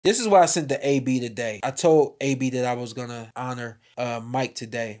This is why I sent the AB today. I told AB that I was gonna honor Mike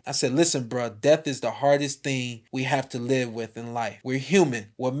today. I said, listen, bro, death is the hardest thing we have to live with in life. We're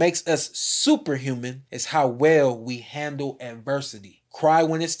human. What makes us superhuman is how well we handle adversity. Cry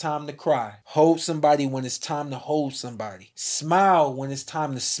when it's time to cry. Hold somebody when it's time to hold somebody. Smile when it's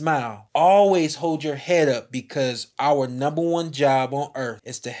time to smile. Always hold your head up because our number one job on earth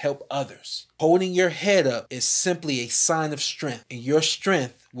is to help others. Holding your head up is simply a sign of strength, and your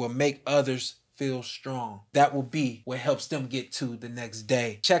strength will make others feel strong. That will be what helps them get to the next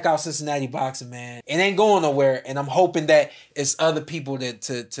day. Check out Cincinnati Boxing, man. It ain't going nowhere, and I'm hoping that it's other people that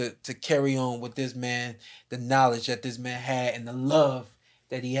to carry on with this man, the knowledge that this man had and the love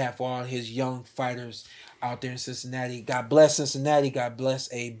that he had for all his young fighters out there in Cincinnati. God bless Cincinnati. God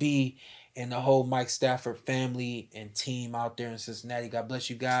bless AB and the whole Mike Stafford family and team out there in Cincinnati. God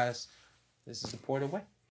bless you guys. This is the Porter Way.